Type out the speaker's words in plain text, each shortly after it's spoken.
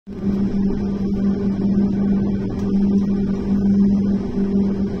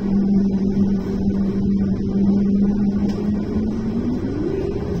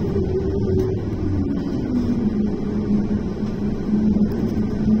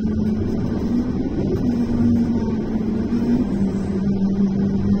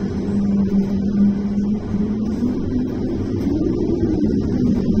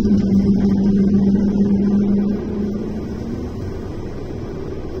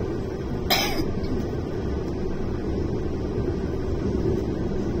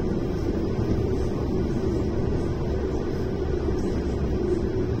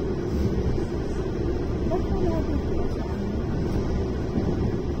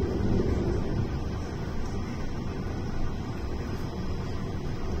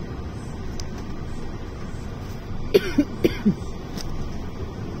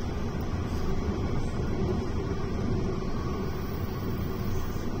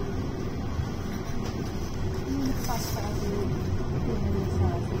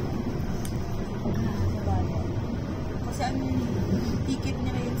Kasi ang ticket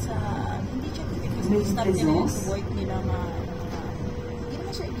nila yun sa, hindi siya ticket kasi stop nila yun sa work nila hindi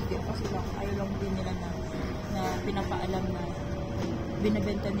naman siya ticket kasi lang, ayaw lang din nila na pinapaalam na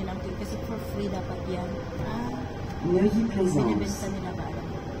binibenta nilang ticket kasi for free dapat yan. Binibenta nila ba alam.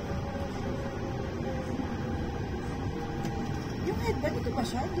 Yung headband, ito ba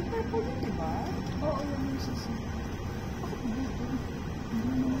siya? Hindi purple yun, diba? Oo, yun yung sisi. Bakit ba ito?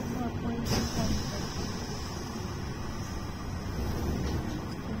 Hindi mo purple yung contact.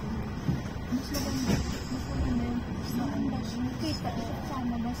 Mas maganda. Mas maganda yung saan ba siya? Kita,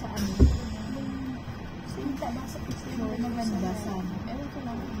 sama ba sa ano? Sinta ba sa picture? Maganda sana. Ewan ko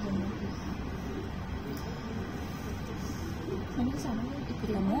lang kung gano'n. Ano sana yung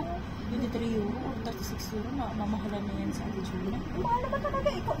ikita mo? 23 euro o 36 euro na mamahalan na yan sa Arizona. Mahal naman talaga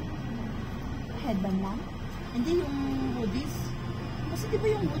ikaw. Headband lang? Hindi yung hoodies. Kasi di ba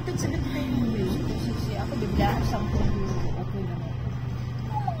yung hood, tag-salit na yung hoodies. Kasi ako bigla, 10 euro. Okay lang.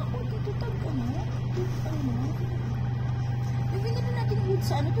 Yung mga hood dito, tag-ano? Ano? Yung binili natin yung hood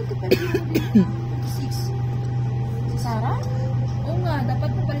sa ano, 25 euro din. 26. Si Sarah? Oo nga, dapat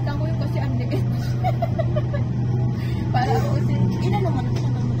papalitan ko yung kasi ang liit. Para ako kasi, ilan naman na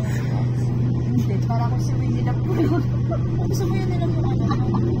hindi, para ako si Winnie na pulo. Gusto mo yun nila yung ano?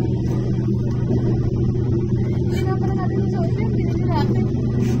 Hindi na pala natin yung sa ulit, pinili natin.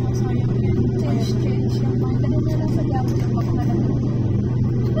 Sayang yun. Change yung mga. Ganun na lang sa gamo yung pagkakalala.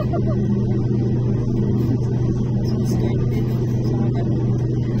 Skirt din. Sa mga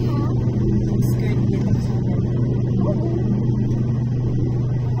skirt din. Sa mga oo.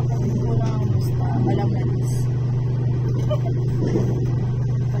 Kapatid ko lang, basta alam na this.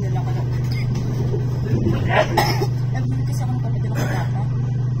 Palala ka lang. Nabili kasi ako ng kapatid ng kapata.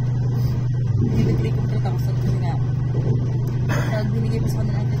 Binigay ko 3,000 kasi nga. Binigay pa sa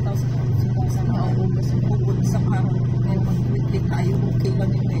kanila ng 10,000 kung isang araw. Kasi bukod isang araw. Ngayon mag-weekly tayo. Okay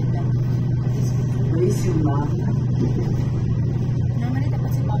lang yung renta. Where's your mom? Normally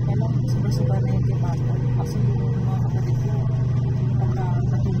dapat si Papa lang. Sobrang-sobrang na yung kay Papa. Kasi yung mga kapatid ko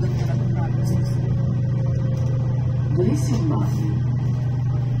pagka-katugan nila ng promises. Where's your mom?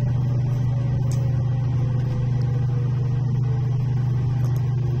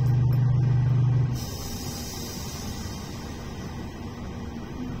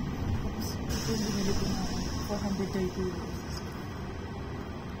 Yung binili ko na 430 euros.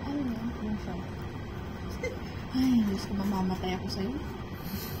 Ano yun? Yung siya. Ay, Diyos ko, mamamatay ako sa'yo.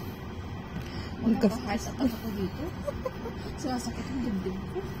 Magka-heart attack ako dito. Sumasakit yung dibdib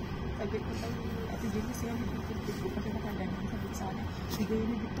ko. Sabi ko tayo, Ate Jane, kasi yung dibdib ko kasi nakaganyan. Sabi ko sana, bigay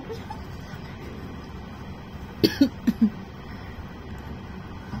yung dibdib ko.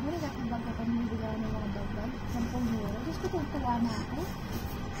 Ako nagkakabag ka kami bigay ng mga dagbag. 10 euro. Diyos ko, tuwa na ako.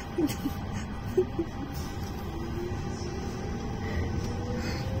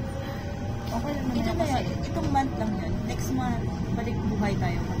 Okay naman ito na yan, itong month lang yan. Next month, balik buhay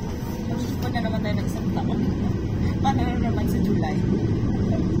tayo. Mag-iipon na naman tayo ng isang taon. Paano naman sa July?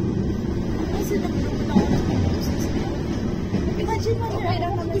 Kasi nag-iipon ako ng 2,600. Imagine mo na,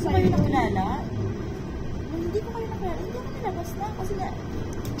 hindi ko kayo nakilala. Hindi ko kayo nakilala. Hindi ako nilabas na. Kasi nga,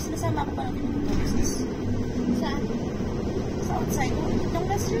 sinasama ko pa natin yung process. Saan? Sa outside. Nung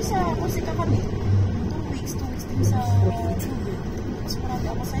last year sa Corsica kami. 2 weeks din sa Cuba. Tapos marami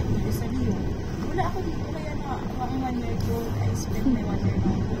ako sa Italy, sa Rio. Wala ako dito. Kaya na, ang 1 year ago, I spent my 1 year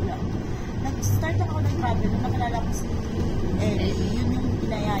na wala. Nag-start ako ng travel. Nung nakilala ko si Ellie, yun yung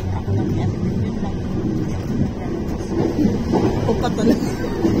pinayaya ako lang yan. Yun lang o pa talaga.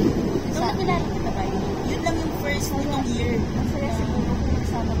 Nung nakilala kita ba yun? Yun lang yung first year. Ang saya siguro kung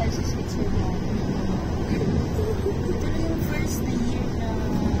kasama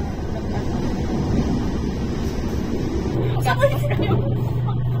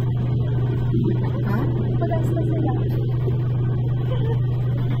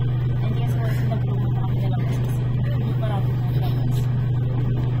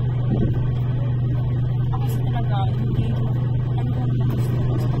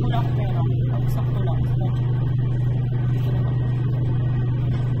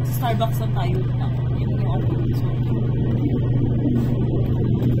Starbucks lang tayo na. Yung ako. So,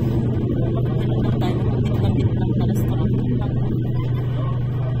 magkakaroon lang tayo. Magkakabit lang na restaurant.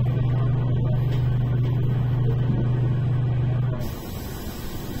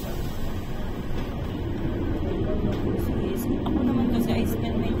 Ako naman kasi I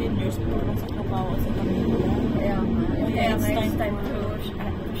spend my 10 years po lang sa trabaho sa Pamilya. Kaya nga. Kaya nga, it's time for-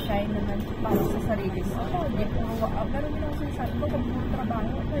 to shine naman para sa sarili mo. Ako, hindi ko pero hindi ako sinasabi ko, pag mga trabaho,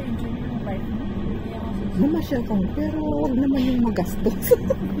 ako, enjoy mo yung life mo. Namasyal kang, pero huwag naman yung magastos.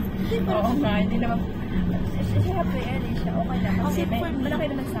 Oo nga, hindi naman. Siya happy, siya okay lang. Kasi Kasi for me, malaki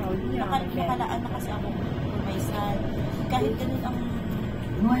naman sahod niya. Nakalaan na kasi ako for my son. Kahit ganun ang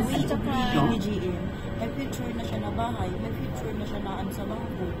Noisy way to ni GM, may future na siya na bahay, may future na siya na ano sa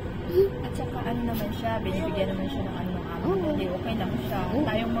bangko. At saka ano naman siya, binibigyan naman siya ng ano ng amo. Hindi, okay lang siya.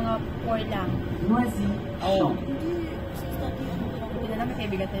 Tayong mga poor lang. Noisy shop. Hindi, since dati ano lang. Hindi na namin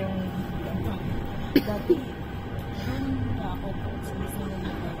kaibigan tayong Dati, yun na ako po sa Disneyland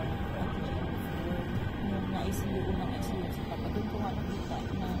na nung na-ICU ko ng ICU sa papa. Doon ko nga nakita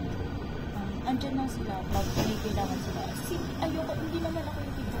na andyan lang sila pag may kailangan sila. Kasi ayoko, hindi naman ako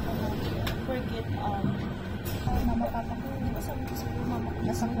yung tipo ko forget mama papa ko. Di ba sabi ko sa mama ko,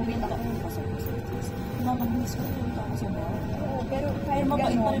 nasa kuwin ako. Kasi mama ko, miss ko yung ako sa bahay. pero kahit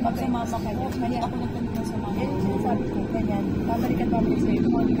Mabait pa rin gano'n, sa mama ko. Hindi ako nagtanong sa mama Yan ko. yung sinasabi ko, ganyan. Babalik sa'yo.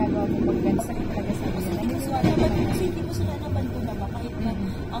 Yung mga ginagawa mo pagkanda. Sakit talaga sa kanila. Naniniwala Dapat naman. kasi hindi mo sila naman ko na kahit na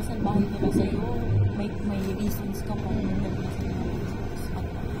ang salbahin nila sa'yo, may reasons ka pa rin na sila reasons. At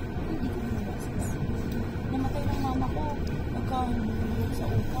hindi ko nilibasis. Namatay ng mama ko, nagkahulog sa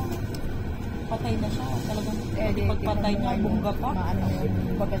utang. Patay na siya. Talagang pagpatay niya, bungga pa. Maano na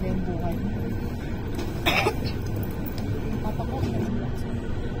yung maganda yung buhay. Papa ko,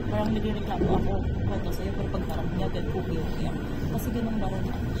 parang nilireklamo ako kwento sa'yo, pero pagkarap niya, then okay ako. Kasi ganun ba rin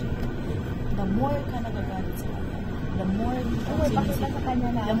ako siya. The more ka nagagalit sa kanya, the more mo siyang Pakita sa kanya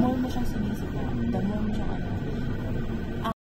na the more mo siyang sinisita, the more mo siyang ano,